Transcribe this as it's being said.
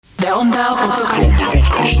De Onderpodcast.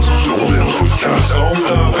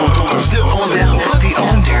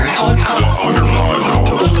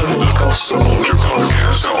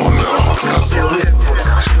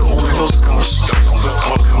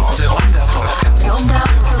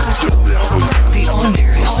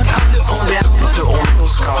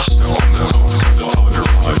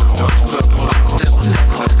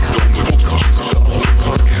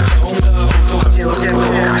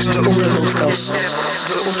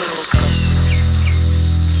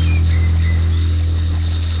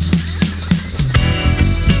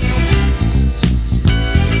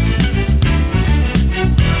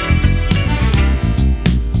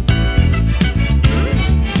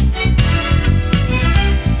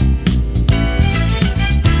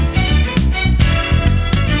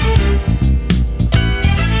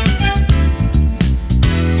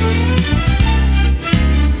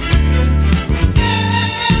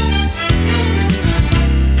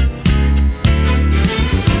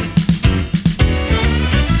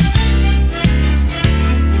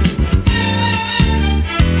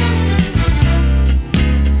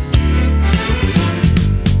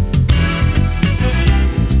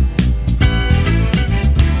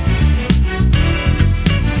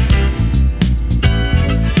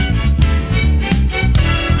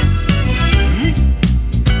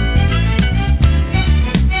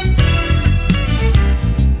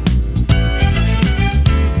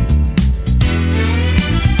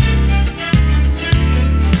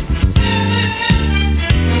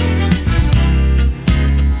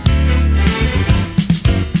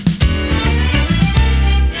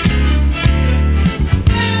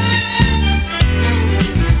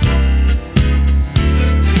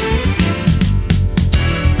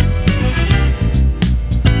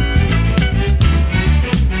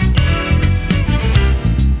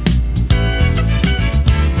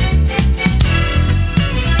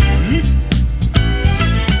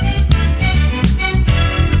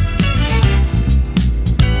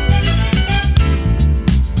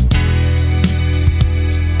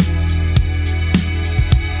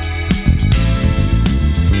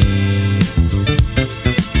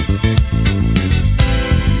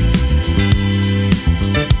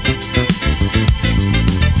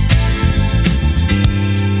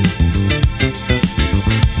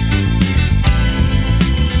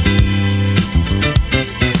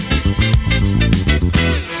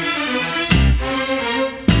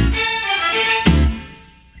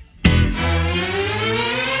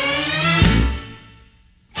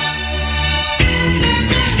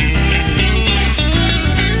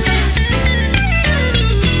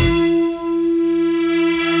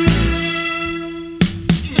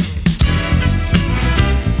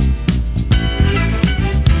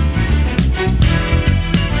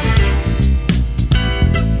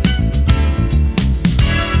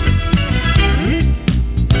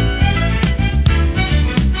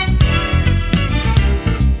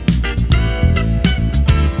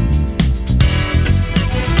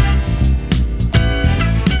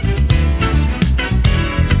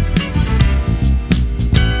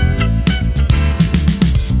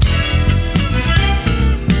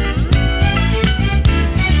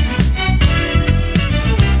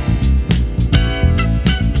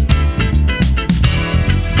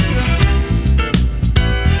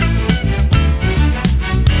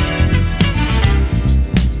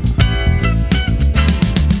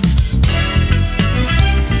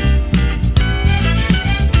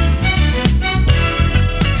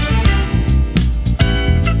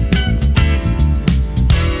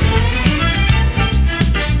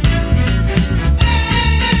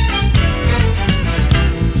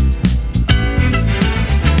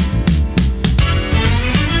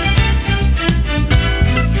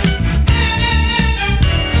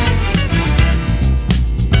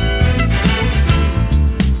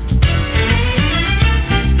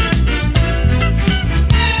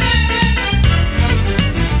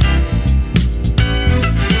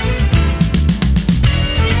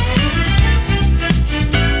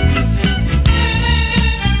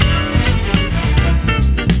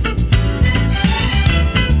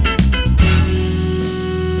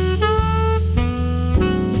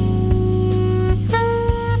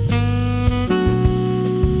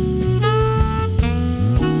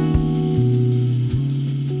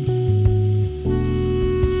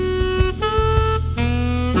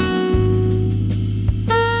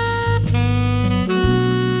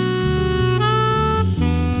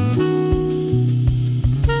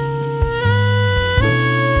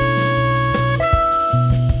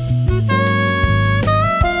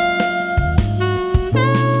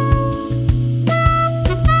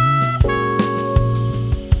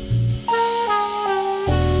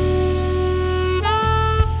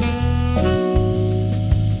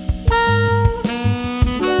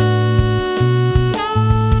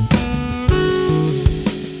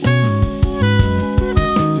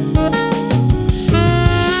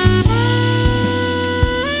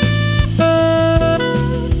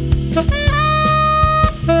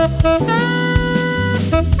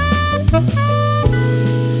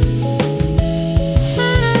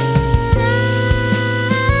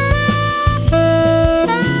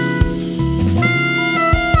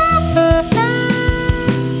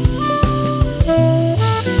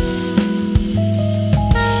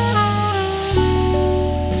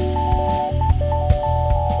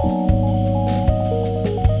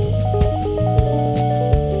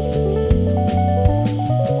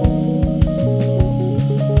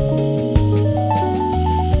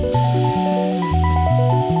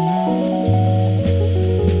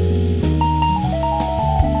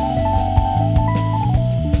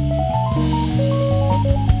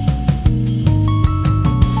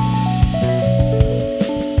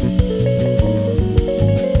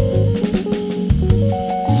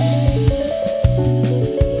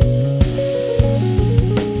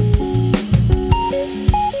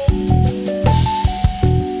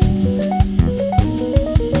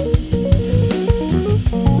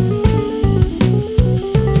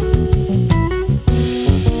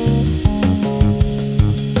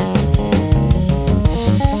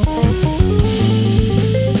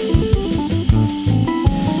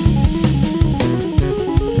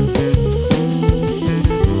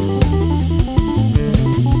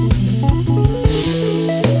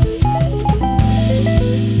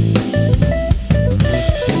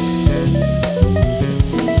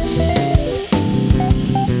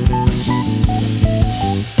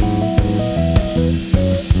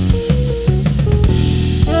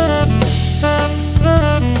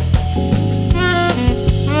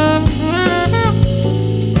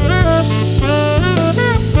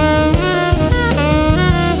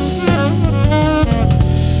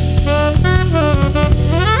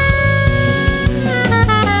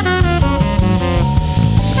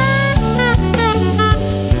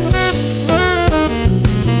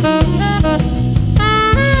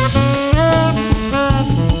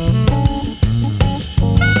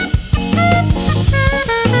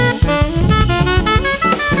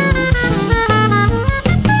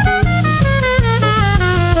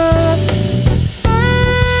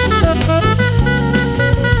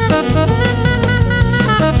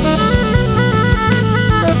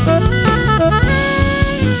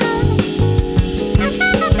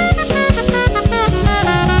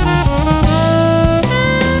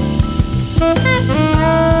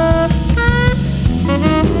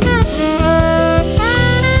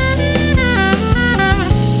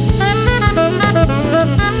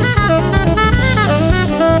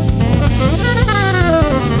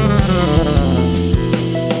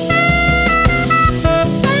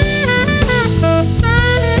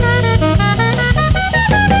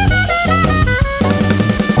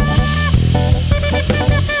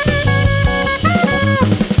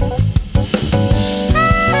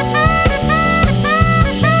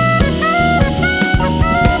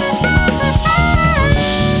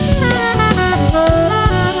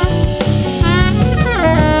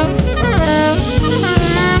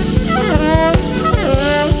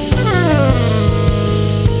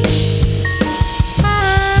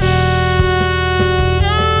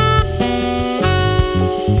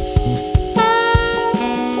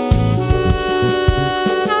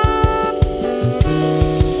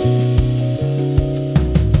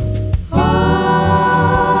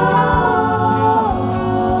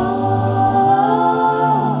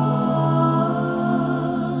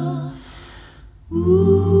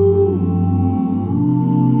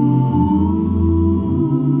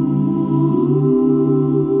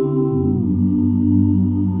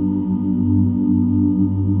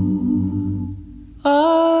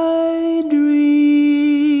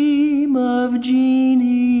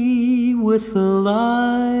 with the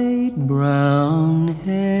light brown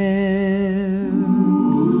hair,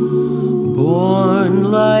 born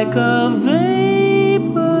like a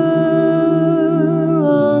vapor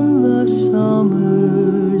on the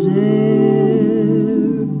summer's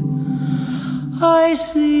air. I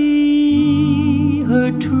see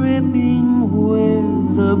her tripping where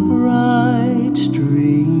the bright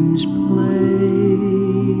streams play,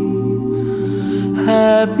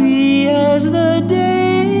 happy as the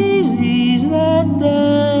daisies that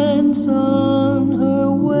dance on her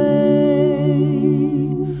way.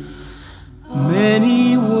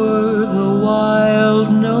 Many were the wild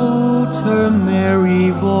notes her merry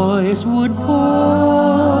voice would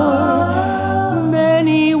pour,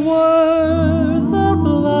 many were the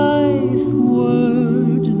blithe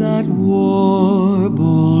words that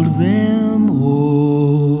warbled them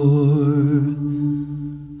o'er.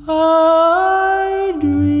 I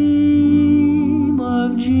dream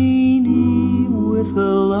of Jeannie with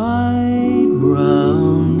the light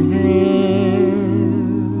brown hair,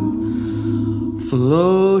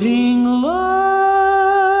 floating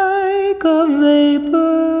like a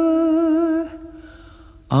vapor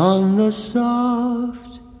on the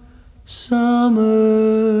soft summer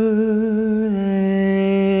air.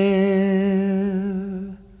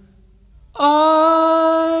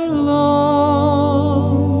 I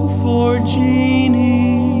long for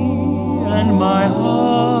Jeannie, and my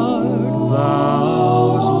heart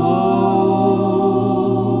bows low,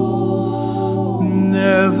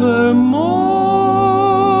 nevermore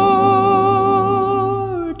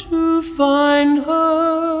to find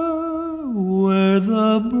her where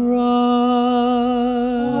the bright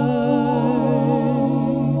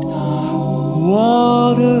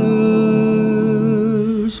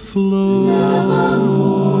waters flow.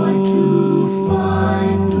 Nevermore to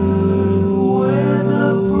find her where the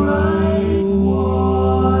bright waters flow.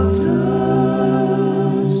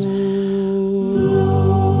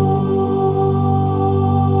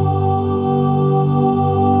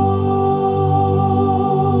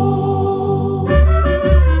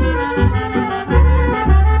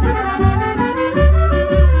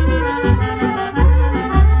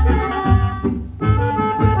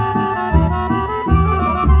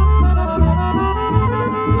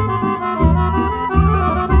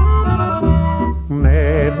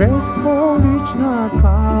 Nevestolična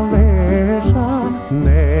kaleža,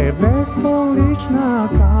 nevestolična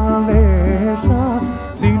kaleža,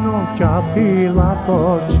 sinoća pila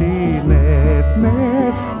počine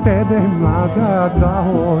me, tebe mlada da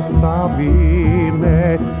ostavi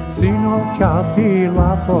me. Sinoća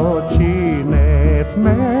pila počine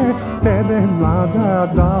me, tebe mlada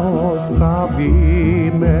da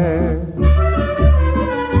ostavi me.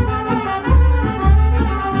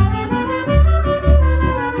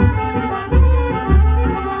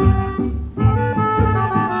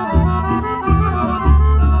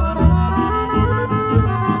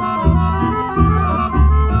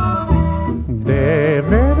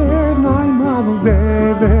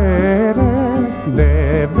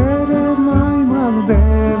 Devere, najman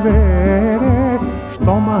devere,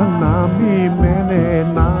 što manami mene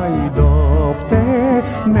najdofte,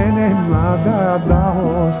 mene mlada da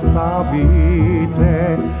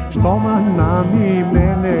ostavite. Što manami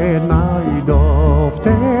mene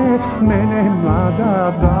najdofte, mene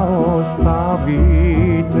mlada da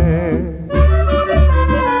ostavite.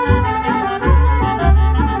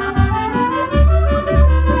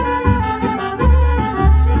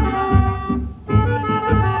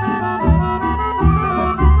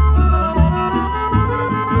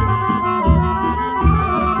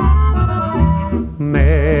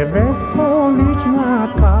 Nevestolična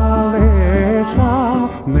kaleža,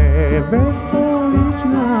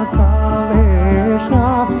 nevestolična kaleža,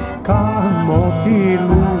 kamo ti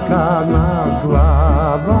lukana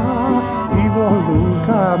glava i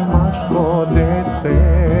volunka maško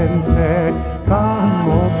detence.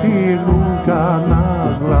 Kamo ti lukana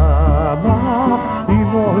glava i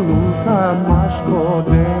volunka maško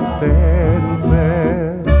detence.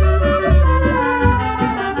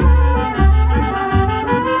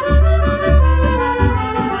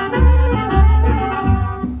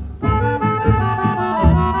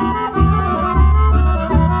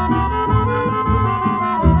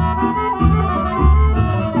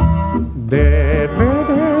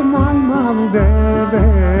 Devere, najman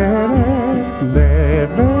devere,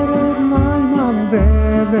 devere, najman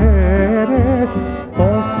devere,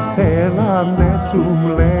 postela ne sum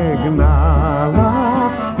legnala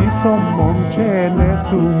i so momče ne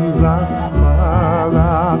sum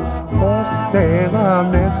zaspala. Postela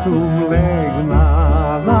ne sum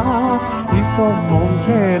legnala i so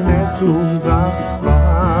momče ne sum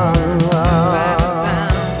zaspala.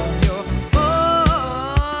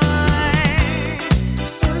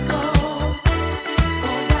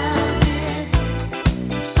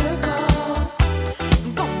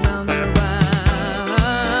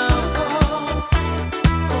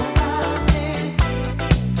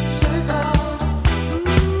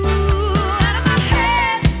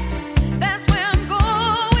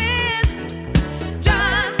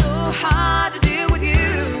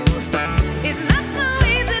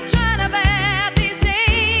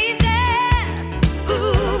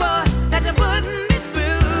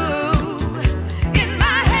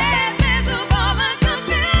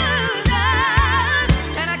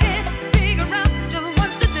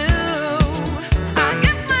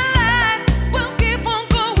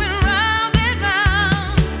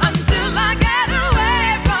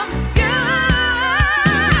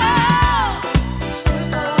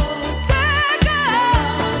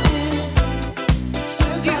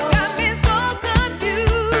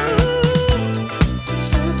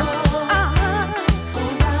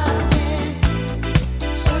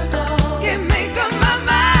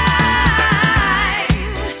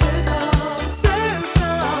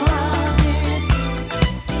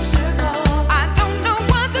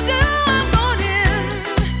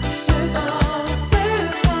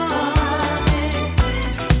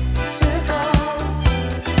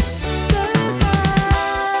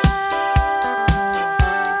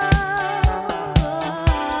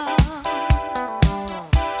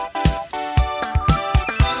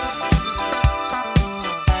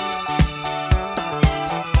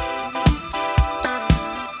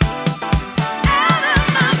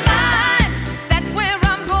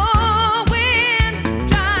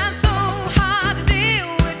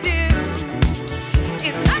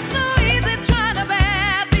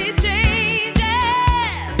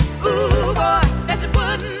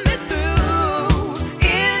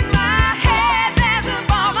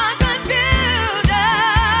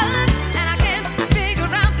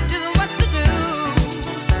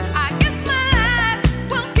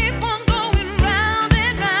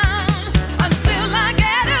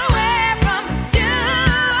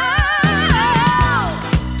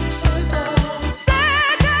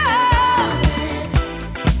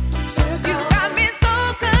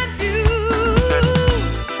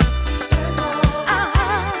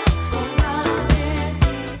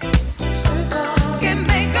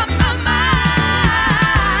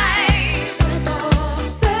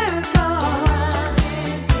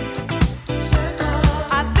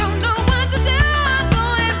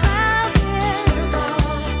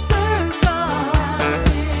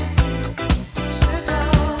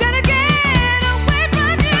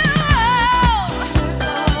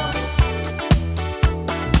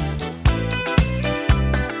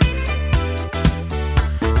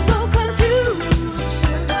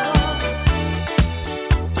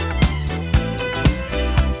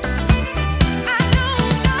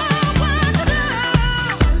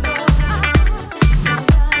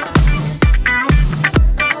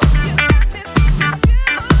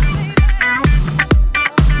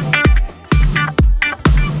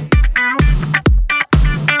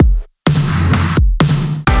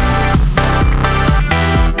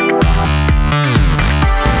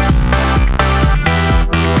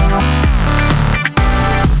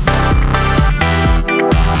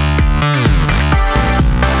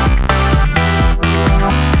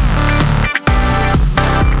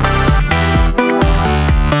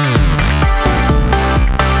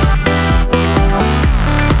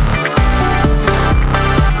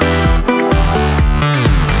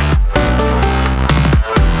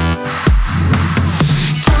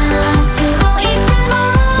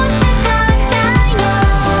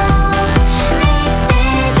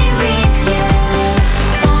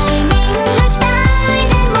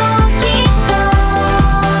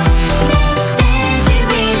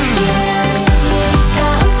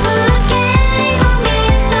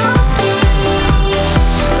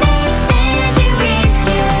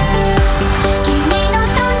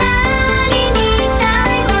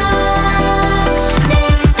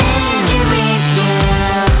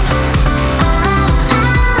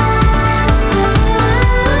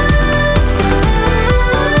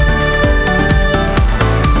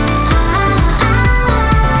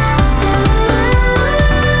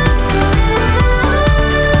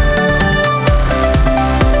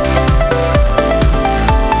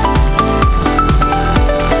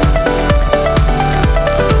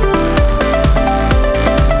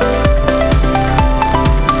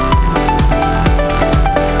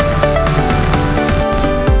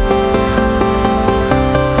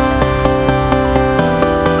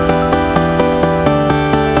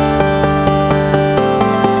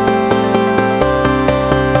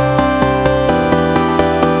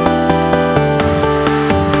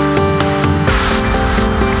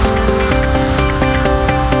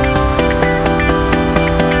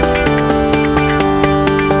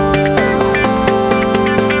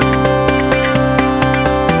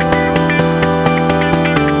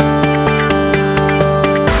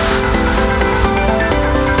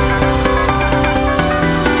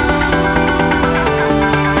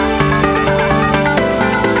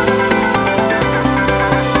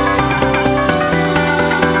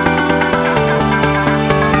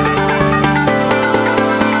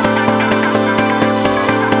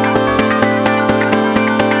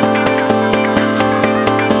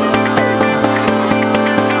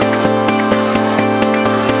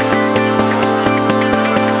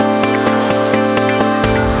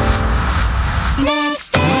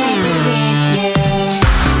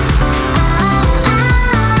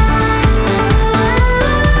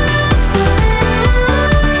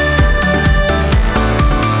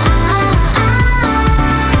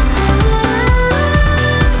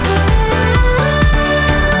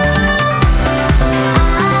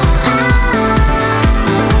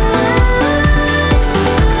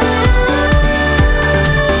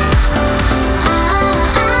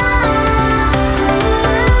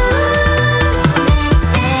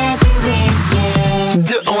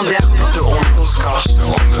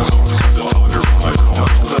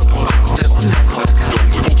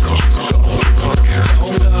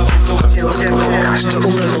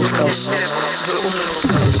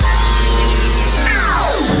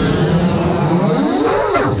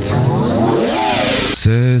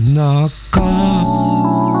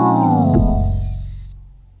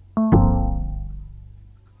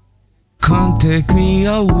 me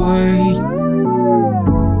away.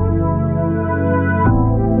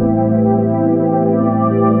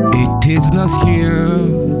 It is not here.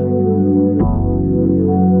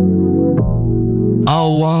 I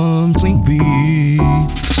want to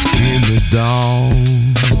beats keep me down.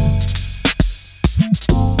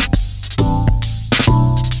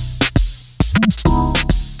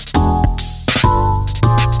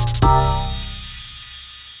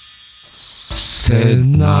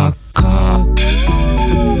 Senaka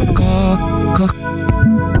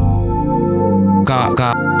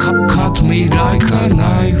cut me like a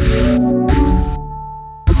knife.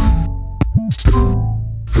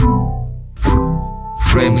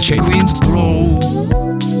 Frame shake winds blow.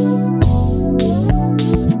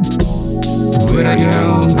 When I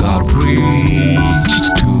young got preached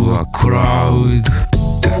to a crowd.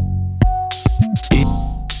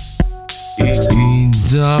 In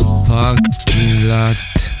the parking lot.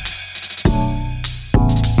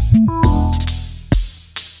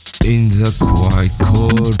 In the quiet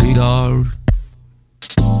corridor.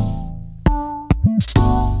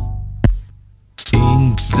 In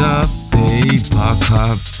the paper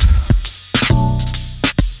cup.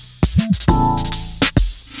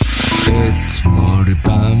 It's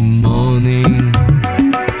morning morning.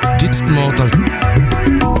 It's motor.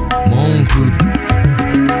 Monk.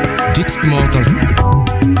 It's motor.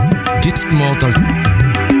 It's motor.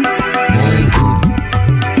 Monk.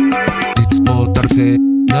 It's motor. Say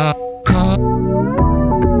na ka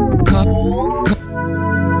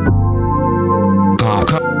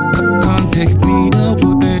can't take me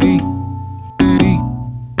away.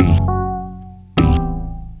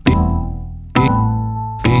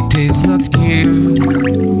 It is not here.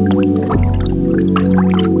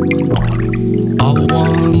 I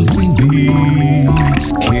want to be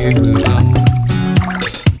scared down.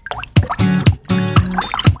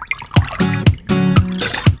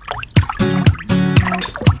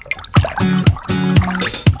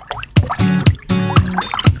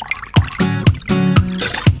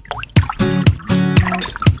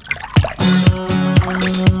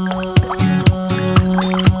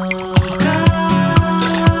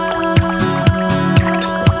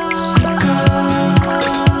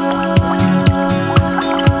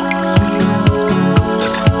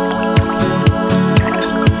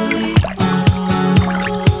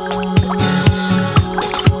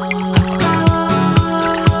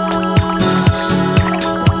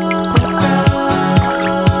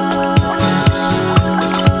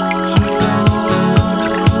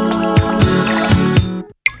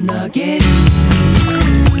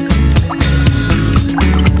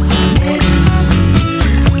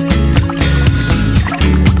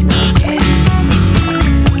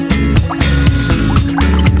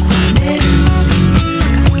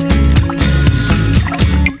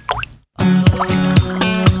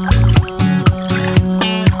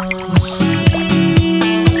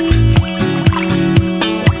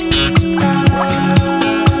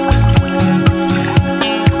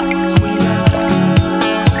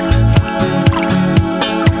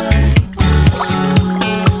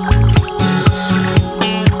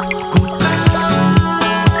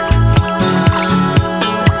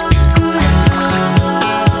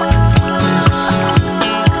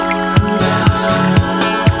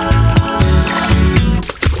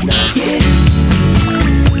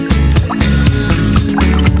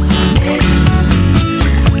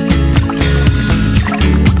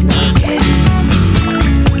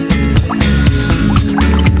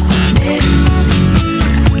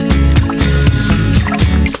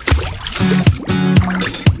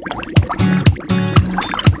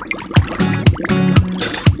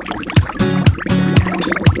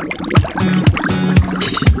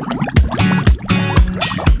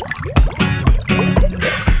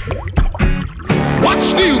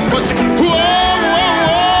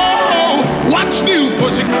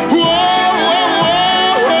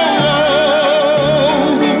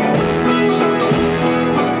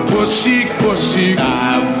 Pussy,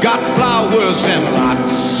 I've got flowers and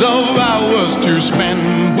lots of hours to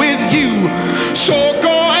spend with you. So go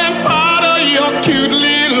and powder your cute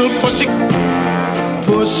little pussy.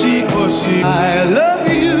 Pussy, pussy, I love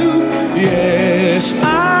you. Yes,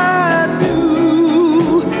 I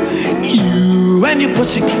do. You and your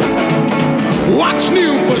pussy. What's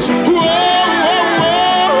new, pussy? Whoa,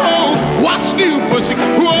 whoa, whoa. What's new, pussy?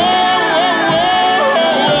 Whoa.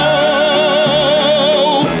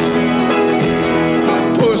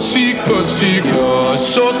 Pussy, you're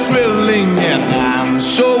so thrilling and I'm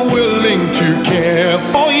so willing to care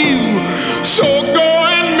for you. So go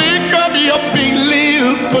and make up your big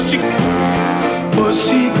little pussy.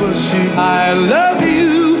 Pussy, pussy, I love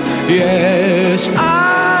you. Yes,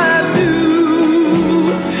 I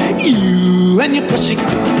do. You and your pussy.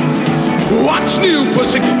 What's new,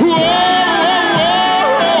 pussy? Whoa, whoa,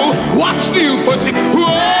 whoa. What's new, pussy? Whoa,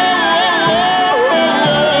 whoa, whoa.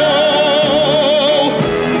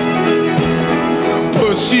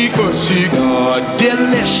 Pussy, pussy, God,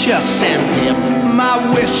 delicious. And if my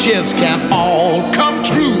wishes can all come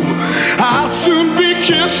true, I'll soon be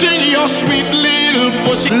kissing your sweet little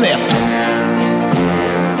pussy lips.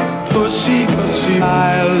 Pussy, pussy,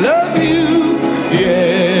 I love you.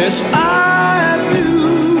 Yes, I do.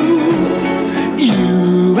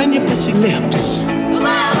 You and your pussy lips.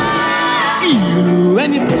 You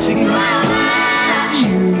and your pussy lips.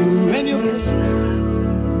 You and your pussy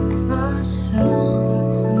lips.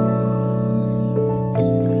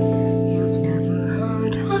 You've never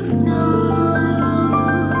heard of love.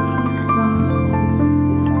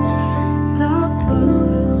 The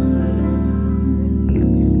blues.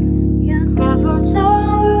 You never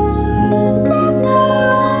loved enough.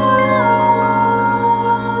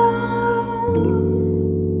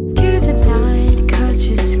 Tears at night 'cause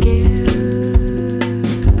you're scared.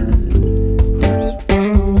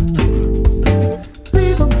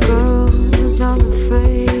 Little girls all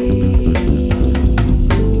afraid.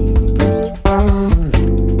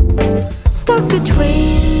 Stuck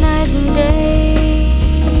between night and day.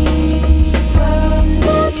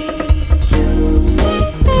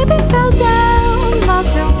 Baby fell down,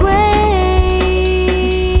 lost her way.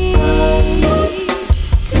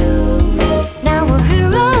 Now we're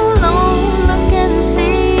here alone, look and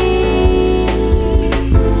see.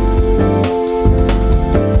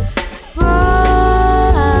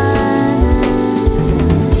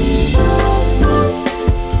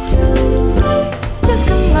 Just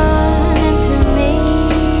come running to me.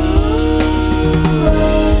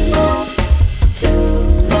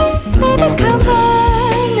 Baby, come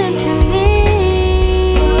running to me.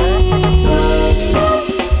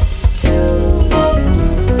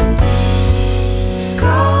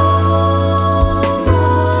 Come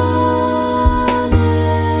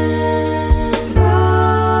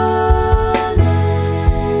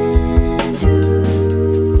running to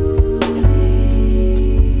me.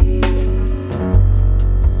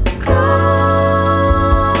 Come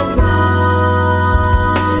running to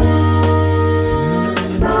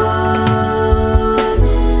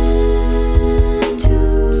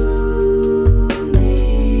me.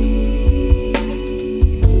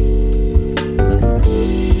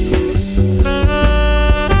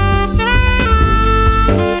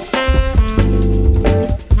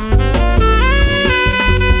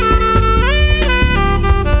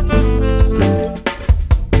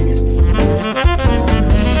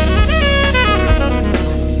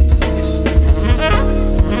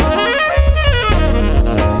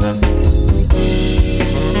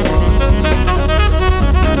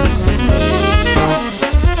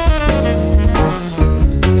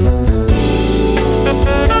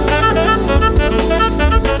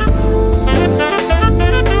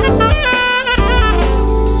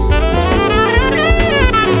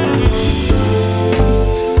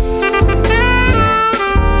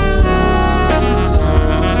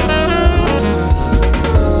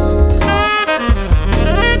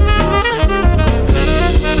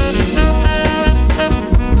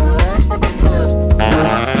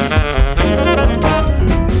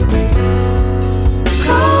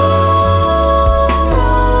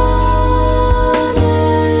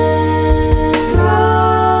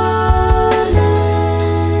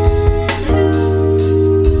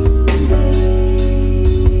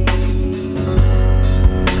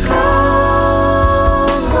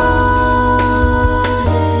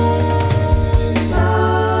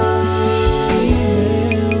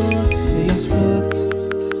 Facebook,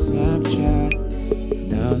 Snapchat,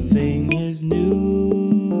 nothing is new.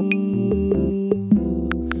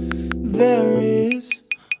 There is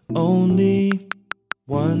only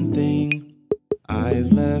one thing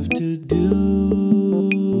I've left to do.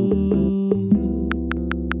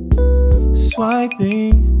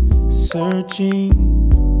 Swiping, searching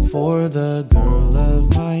for the girl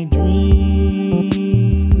of my dreams.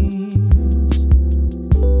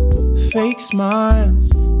 Fake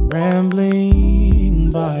smiles, rambling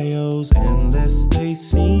bios, endless they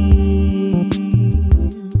seem.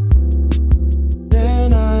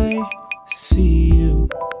 Then I see you,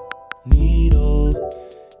 needle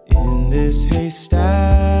in this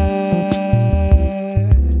haystack.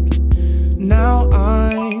 Now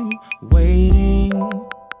I'm waiting,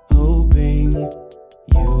 hoping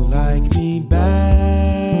you like me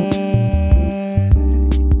back.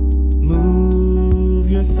 Move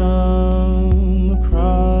your thumb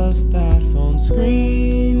across that phone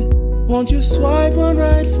screen. Won't you swipe one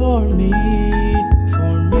right for me,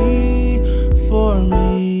 for me, for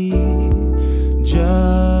me?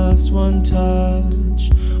 Just one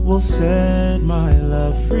touch will set my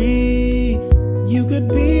love free. You could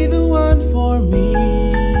be the one for me.